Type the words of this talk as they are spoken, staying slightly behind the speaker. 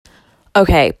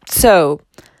Okay, so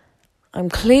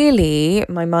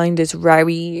my mind is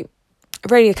very,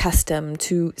 very accustomed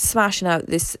to smashing out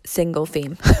this single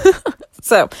theme.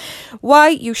 So, why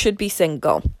you should be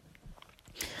single.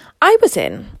 I was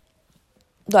in,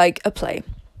 like, a play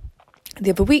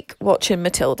the other week watching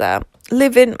Matilda,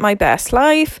 living my best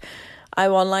life. I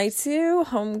won't lie to you,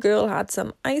 homegirl had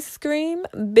some ice cream,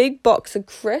 big box of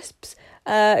crisps,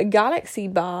 a Galaxy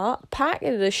bar,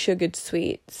 packet of sugared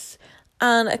sweets,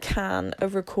 and a can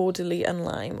of Recordly and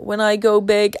Lime. When I go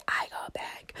big, I go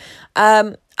big.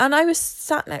 And I was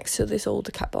sat next to this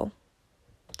older couple.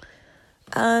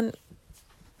 And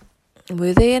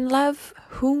were they in love?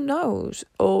 Who knows?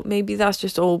 Or maybe that's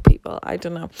just old people. I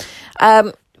don't know.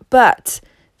 But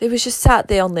they was just sat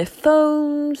there on their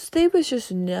phones. There was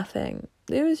just nothing.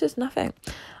 They wasn't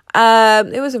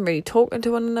really talking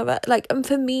to one another. Like, and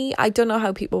for me, I don't know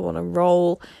how people want to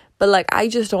roll, but like, I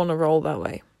just don't want to roll that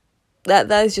way.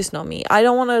 That is just not me. I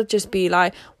don't want to just be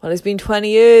like, well, it's been 20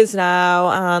 years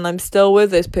now and I'm still with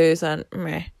this person.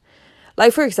 Meh.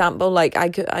 Like, for example, like,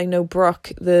 I know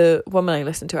Brooke, the woman I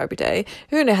listen to every day,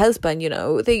 her and her husband, you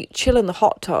know, they chill in the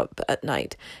hot tub at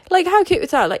night. Like, how cute is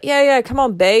that? Like, yeah, come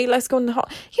on, babe, let's go in the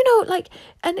hot... You know, like,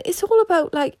 and it's all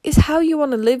about, like, it's how you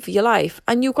want to live your life.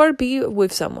 And you've got to be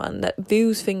with someone that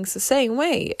views things the same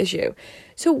way as you.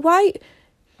 So why...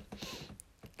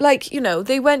 Like, you know,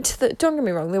 don't get me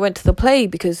wrong, they went to the play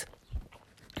because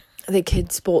the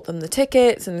kids bought them the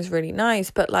tickets and it's really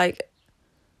nice, but, like,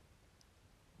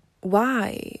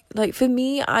 why? Like, for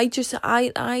me, I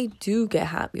do get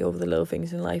happy over the little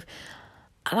things in life,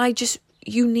 and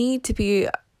you need to be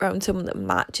around someone that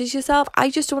matches yourself.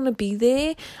 I just don't want to be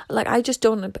there. Like, I just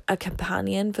don't want a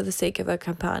companion for the sake of a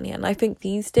companion. I think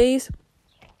these days,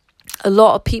 a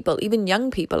lot of people, even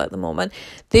young people at the moment,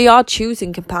 they are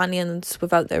choosing companions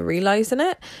without them realising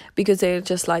it, because they're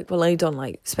just like, well, I don't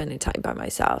like spending time by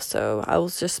myself, so I will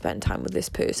just spend time with this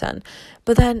person.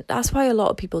 But then that's why a lot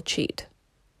of people cheat.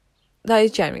 That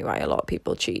is generally why a lot of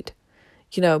people cheat.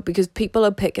 You know, because people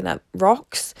are picking up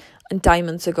rocks and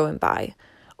diamonds are going by.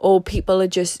 Or people are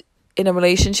just in a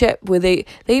relationship where they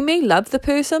may love the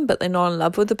person, but they're not in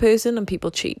love with the person, and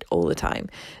people cheat all the time.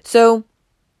 So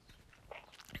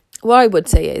what I would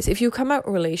say is, if you come out of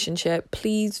a relationship,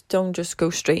 please don't just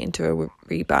go straight into a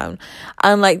rebound.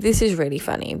 And like, this is really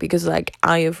funny because like,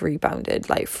 I have rebounded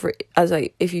like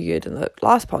if you heard in the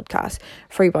last podcast,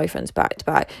 3 boyfriends back to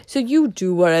back. So you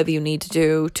do whatever you need to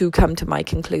do to come to my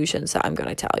conclusions that I'm going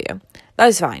to tell you. That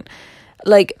is fine.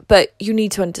 Like, but you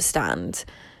need to understand,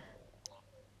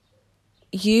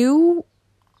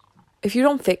 if you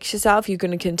don't fix yourself, you're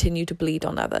going to continue to bleed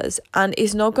on others. And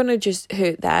it's not going to just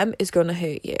hurt them, it's going to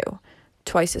hurt you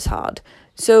twice as hard.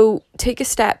 So take a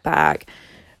step back,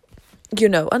 you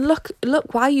know, and look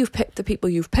why you've picked the people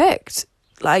you've picked.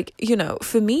 Like, you know,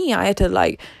 for me, I had to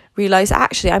like realise,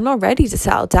 actually, I'm not ready to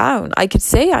settle down. I could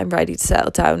say I'm ready to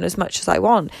settle down as much as I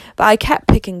want, but I kept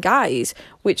picking guys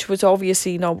which was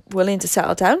obviously not willing to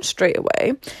settle down straight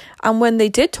away. And when they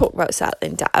did talk about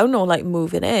settling down or like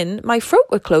moving in, my throat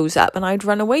would close up and I'd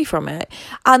run away from it.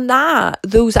 And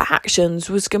those actions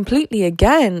was completely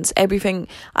against everything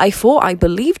I thought I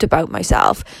believed about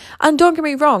myself. And don't get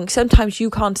me wrong, sometimes you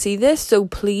can't see this, so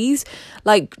please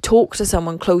like talk to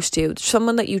someone close to you,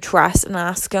 someone that you trust, and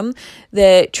ask them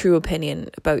their true opinion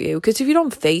about you. Because if you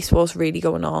don't face what's really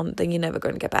going on, then you're never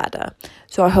going to get better.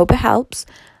 So I hope it helps.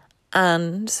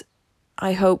 And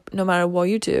I hope no matter what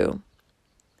you do,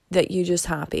 that you're just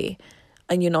happy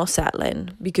and you're not settling.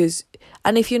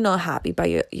 And if you're not happy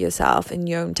by yourself in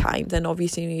your own time, then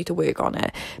obviously you need to work on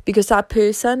it, because that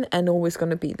person ain't always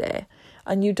going to be there.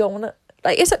 And you don't want to,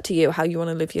 like, it's up to you how you want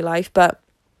to live your life, but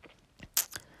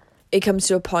it comes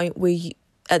to a point where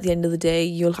at the end of the day,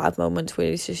 you'll have moments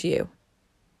where it's just you.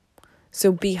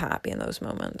 So be happy in those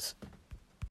moments.